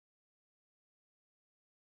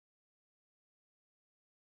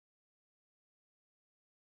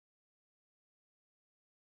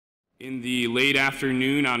In the late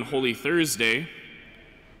afternoon on Holy Thursday,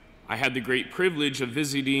 I had the great privilege of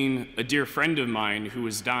visiting a dear friend of mine who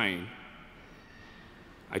was dying.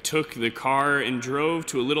 I took the car and drove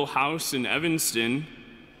to a little house in Evanston,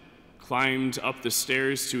 climbed up the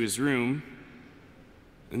stairs to his room,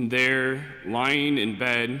 and there, lying in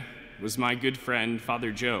bed, was my good friend,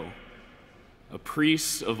 Father Joe, a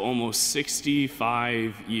priest of almost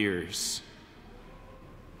 65 years.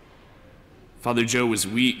 Father Joe was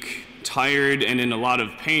weak, tired, and in a lot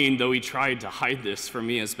of pain, though he tried to hide this from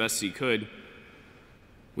me as best he could.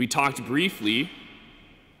 We talked briefly.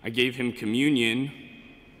 I gave him communion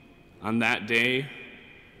on that day,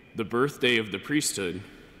 the birthday of the priesthood.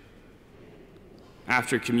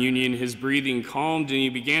 After communion, his breathing calmed, and he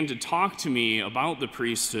began to talk to me about the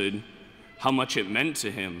priesthood, how much it meant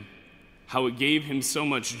to him, how it gave him so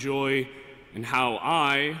much joy, and how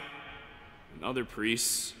I and other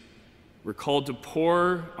priests we're called to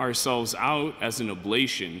pour ourselves out as an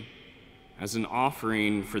oblation, as an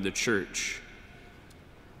offering for the church.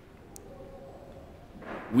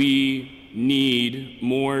 We need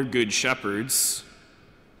more good shepherds,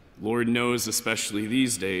 Lord knows, especially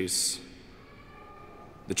these days.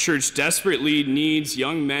 The church desperately needs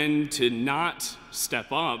young men to not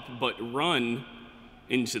step up, but run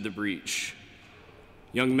into the breach.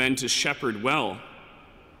 Young men to shepherd well.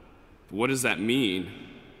 But what does that mean?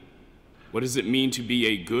 What does it mean to be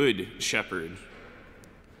a good shepherd?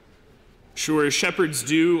 Sure, shepherds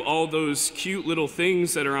do all those cute little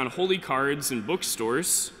things that are on holy cards in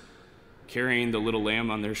bookstores, carrying the little lamb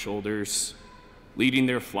on their shoulders, leading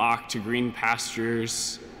their flock to green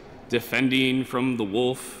pastures, defending from the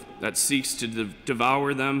wolf that seeks to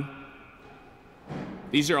devour them.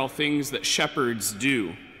 These are all things that shepherds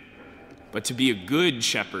do. But to be a good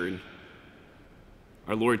shepherd,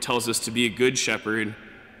 our Lord tells us to be a good shepherd,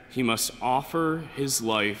 he must offer his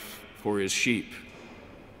life for his sheep.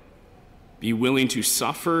 Be willing to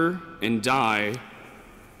suffer and die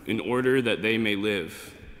in order that they may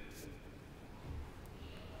live.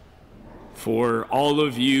 For all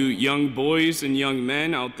of you young boys and young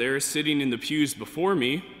men out there sitting in the pews before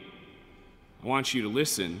me, I want you to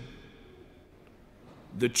listen.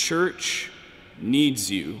 The church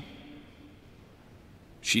needs you.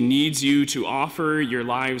 She needs you to offer your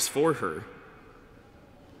lives for her.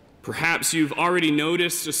 Perhaps you've already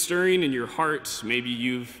noticed a stirring in your heart. Maybe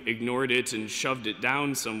you've ignored it and shoved it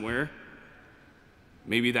down somewhere.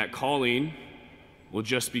 Maybe that calling will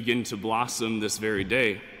just begin to blossom this very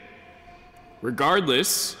day.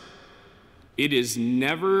 Regardless, it is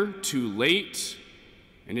never too late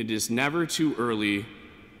and it is never too early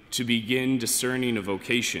to begin discerning a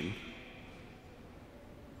vocation.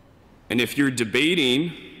 And if you're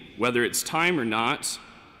debating whether it's time or not,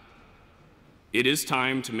 it is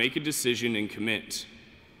time to make a decision and commit.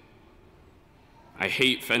 I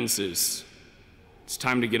hate fences. It's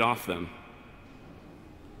time to get off them.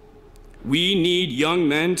 We need young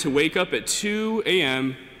men to wake up at 2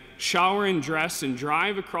 a.m., shower and dress, and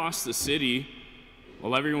drive across the city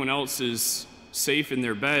while everyone else is safe in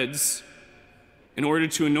their beds in order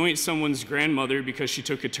to anoint someone's grandmother because she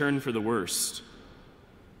took a turn for the worst.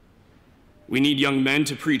 We need young men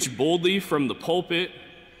to preach boldly from the pulpit,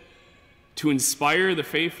 to inspire the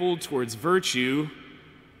faithful towards virtue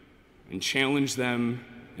and challenge them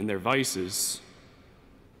in their vices.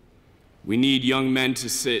 We need young men to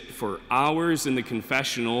sit for hours in the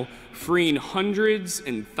confessional, freeing hundreds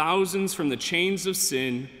and thousands from the chains of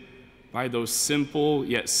sin by those simple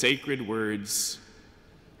yet sacred words,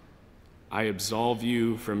 I absolve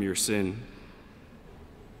you from your sin.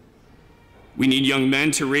 We need young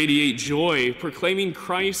men to radiate joy, proclaiming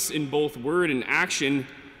Christ in both word and action,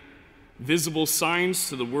 visible signs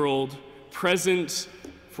to the world, present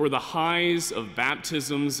for the highs of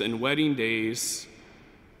baptisms and wedding days,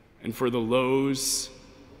 and for the lows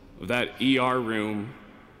of that ER room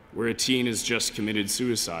where a teen has just committed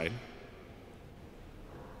suicide.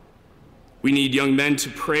 We need young men to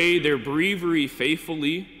pray their breviary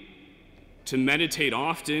faithfully, to meditate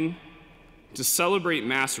often, to celebrate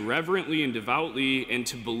Mass reverently and devoutly, and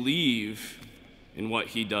to believe in what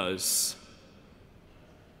he does.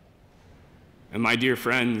 And my dear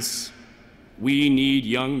friends, we need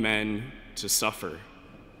young men to suffer,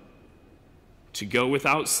 to go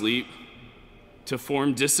without sleep, to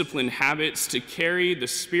form disciplined habits, to carry the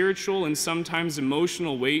spiritual and sometimes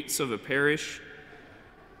emotional weights of a parish,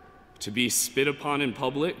 to be spit upon in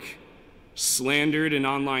public, slandered in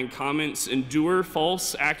online comments, endure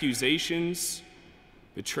false accusations,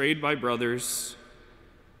 betrayed by brothers,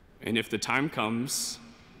 and if the time comes,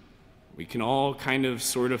 we can all kind of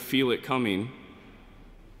sort of feel it coming,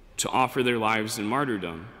 to offer their lives in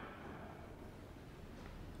martyrdom.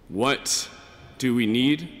 What do we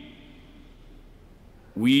need?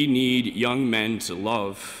 We need young men to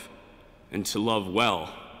love, and to love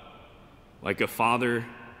well, like a father,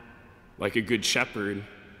 like a good shepherd,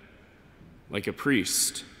 like a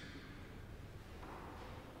priest.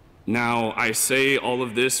 Now, I say all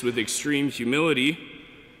of this with extreme humility,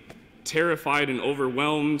 terrified and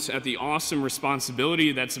overwhelmed at the awesome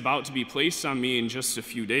responsibility that's about to be placed on me in just a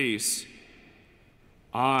few days.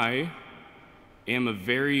 I am a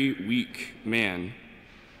very weak man,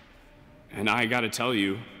 and I gotta tell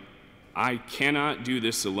you, I cannot do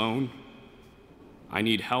this alone. I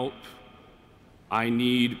need help. I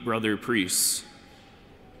need brother priests.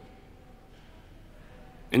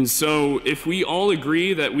 And so, if we all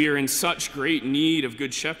agree that we are in such great need of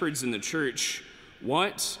good shepherds in the church,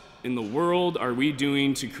 what in the world are we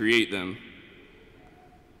doing to create them?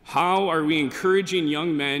 How are we encouraging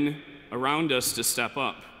young men around us to step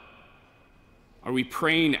up? Are we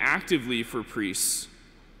praying actively for priests?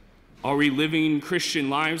 Are we living Christian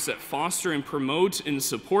lives that foster and promote and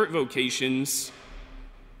support vocations?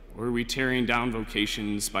 Or are we tearing down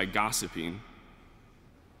vocations by gossiping?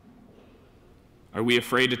 Are we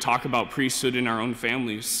afraid to talk about priesthood in our own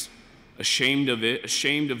families? Ashamed of it,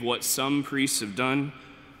 ashamed of what some priests have done?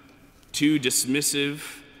 Too dismissive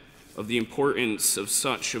of the importance of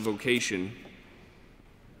such a vocation?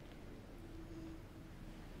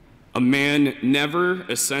 A man never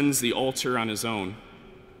ascends the altar on his own.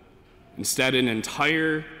 Instead, an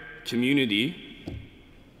entire community,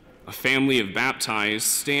 a family of baptized,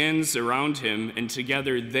 stands around him, and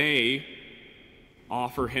together they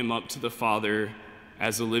offer him up to the Father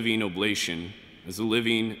as a living oblation, as a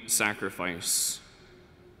living sacrifice.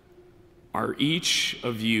 Are each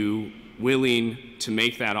of you willing to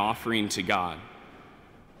make that offering to God?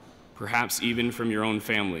 Perhaps even from your own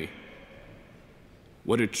family.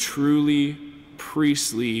 What a truly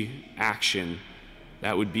priestly action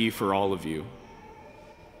that would be for all of you.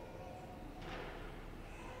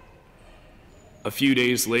 A few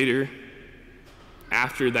days later,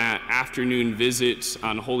 after that afternoon visit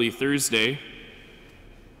on Holy Thursday,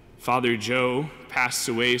 Father Joe passed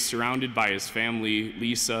away surrounded by his family,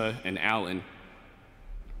 Lisa and Alan.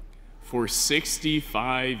 For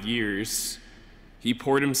 65 years, he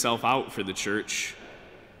poured himself out for the church.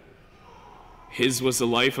 His was a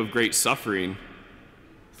life of great suffering.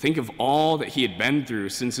 Think of all that he had been through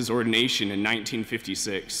since his ordination in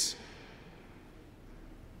 1956.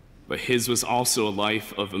 But his was also a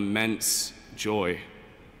life of immense joy.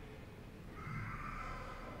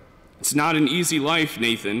 It's not an easy life,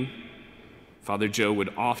 Nathan, Father Joe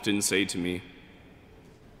would often say to me,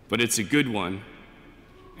 but it's a good one,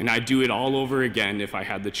 and I'd do it all over again if I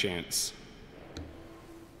had the chance.